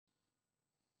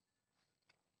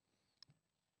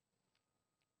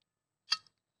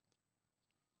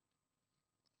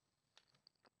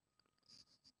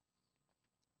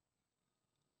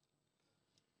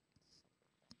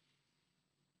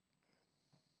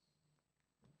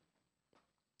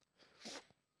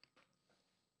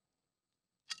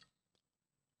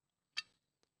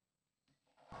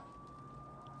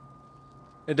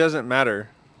It doesn't matter,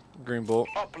 Green Bolt.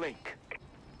 Uplink.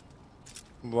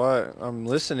 What? I'm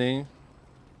listening.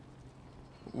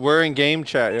 We're in game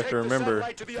chat, you have to remember.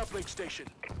 Take the satellite to the uplink station.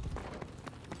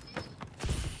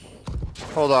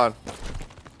 Hold on.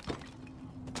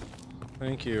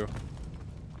 Thank you.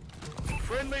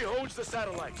 Friendly holds the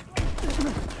satellite.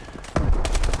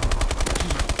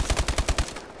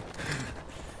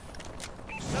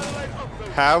 Satellite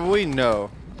uploaded. Have we?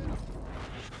 No.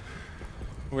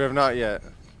 We have not yet.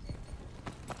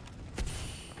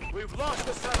 We've lost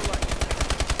the satellite.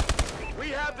 We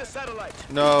have the satellite.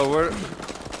 No,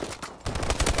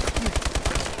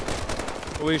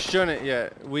 we shouldn't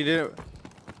yet. We didn't.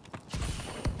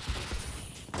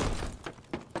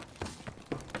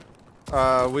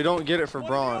 We don't get it for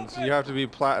bronze. You have to be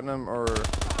platinum or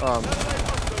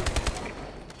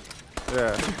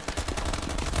yeah.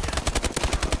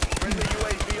 Friendly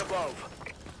UAV above.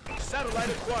 Satellite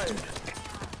acquired.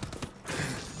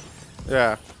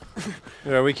 Yeah.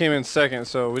 Yeah, we came in second,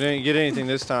 so we didn't get anything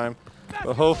this time.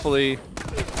 But hopefully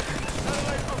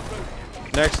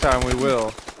next time we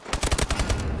will.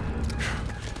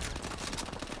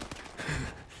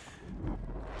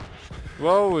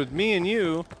 Well, with me and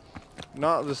you,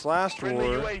 not this last war.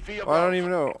 Well, I don't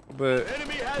even know, but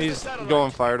he's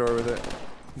going fire door with it.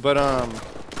 But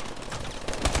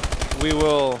we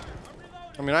will.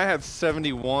 I mean, I had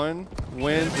 71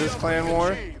 wins this clan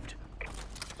war,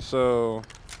 so.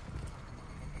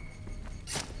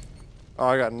 Oh,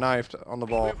 I got knifed on the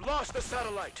ball. We've lost the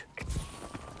satellite.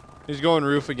 He's going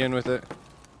roof again with it.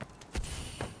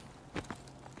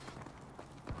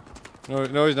 No,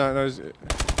 no, he's not. No, he's. Enemy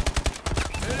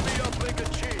uplink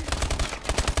achieved.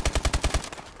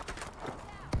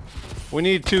 We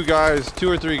need two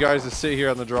or three guys to sit here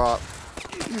on the drop.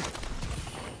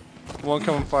 One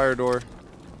coming fire door.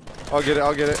 I'll get it.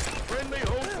 I'll get it. Friendly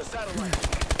holds the satellite.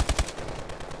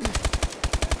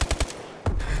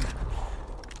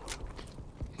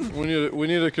 We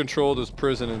need to control this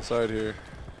prison inside here.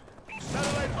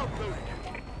 Satellite uploaded.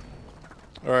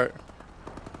 All right.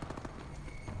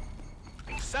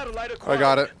 Satellite acquired. I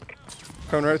got it.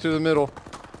 Coming right through the middle.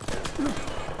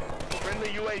 Friendly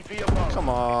UAV above. Come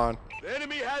on. The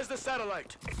enemy has the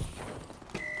satellite.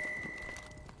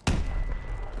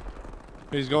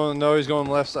 He's going. No, he's going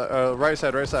left side. Right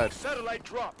side. Right side. Satellite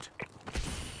dropped.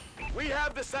 We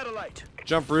have the satellite.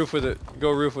 Jump roof with it.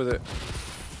 Go roof with it.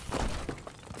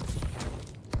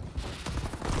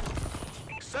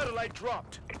 Satellite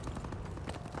dropped.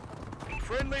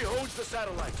 Friendly holds the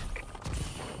satellite.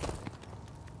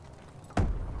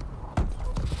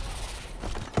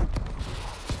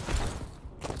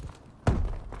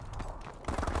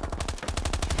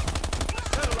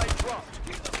 Satellite dropped.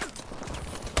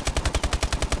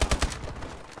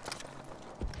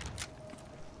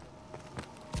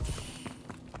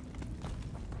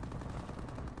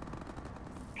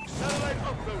 Satellite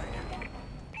uploaded.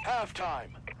 Halftime.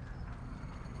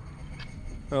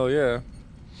 Oh yeah.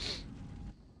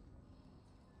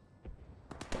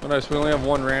 Oh, nice. We only have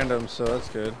one random, so that's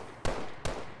good.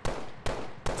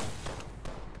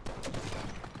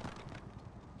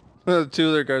 Two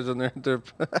other guys on there.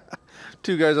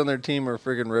 Two guys on their team are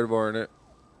freaking red barring it.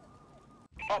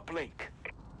 Uplink.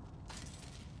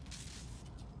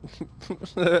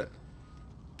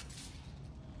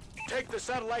 Take the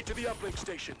satellite to the uplink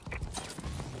station.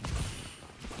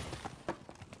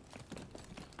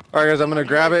 All right, guys. I'm gonna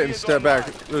grab it and step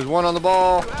back. There's one on the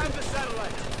ball. You have the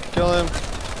satellite. Kill him.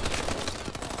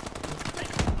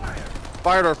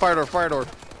 Fire door. Fire door. Fire door.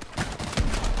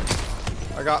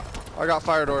 I got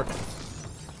fire door.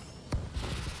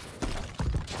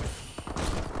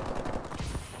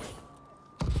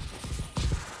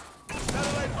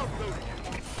 Satellite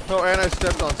uploaded. Oh, and I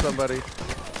stepped on somebody.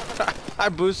 I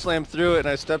boost slammed through it and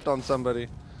I stepped on somebody.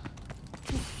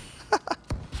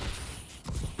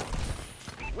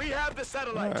 We have the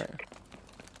satellite. All right.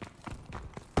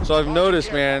 So I've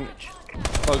noticed, man,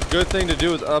 a good thing to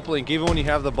do with uplink, even when you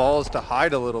have the ball, is to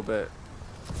hide a little bit.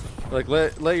 Like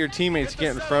let your teammates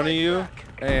get in front of you,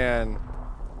 and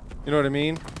you know what I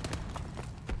mean.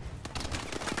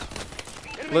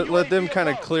 Let them kind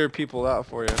of clear people out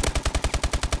for you.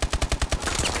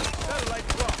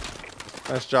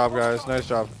 Nice job, guys. Nice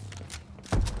job.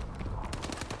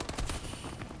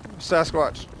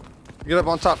 Sasquatch, get up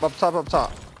on top, up top, up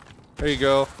top. There you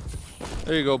go.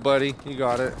 There you go, buddy. You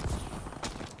got it.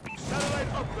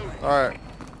 Alright.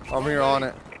 I'm here on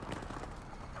it.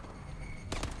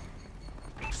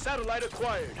 Satellite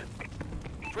acquired.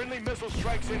 Friendly missile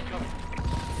strikes incoming.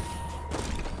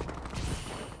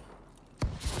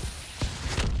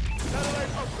 Satellite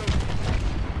uploaded.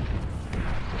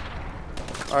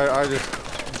 I just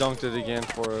dunked it again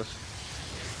for us.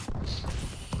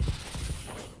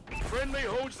 Friendly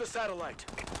holds the satellite.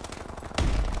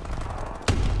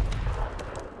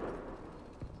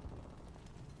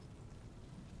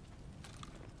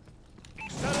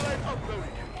 Satellite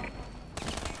uploaded.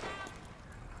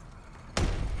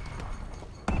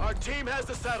 Our team has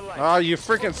the satellite. Oh, you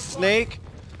freaking snake!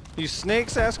 You snake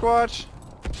Sasquatch!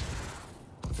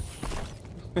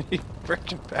 You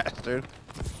freaking bastard.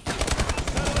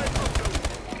 Satellite uploaded.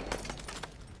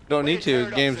 Don't need to.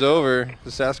 Game's over. The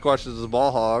Sasquatch is the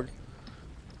ball hog.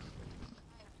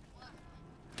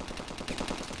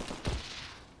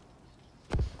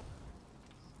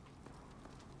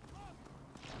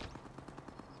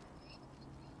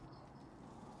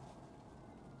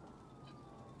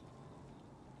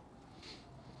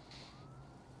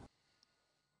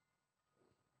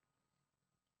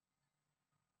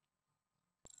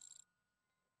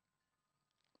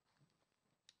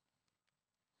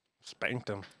 Spanked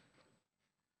him.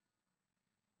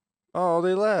 Oh,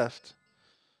 they left.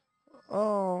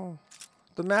 Oh,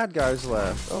 the mad guys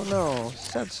left. Oh no,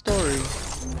 sad story.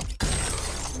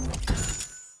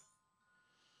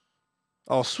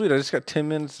 Oh sweet, I just got 10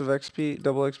 minutes of XP,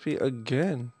 double XP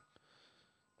again.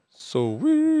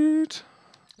 Sweet.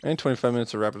 And 25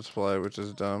 minutes of rapid supply, which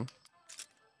is dumb.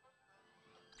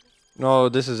 No,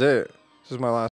 this is it. This is my last.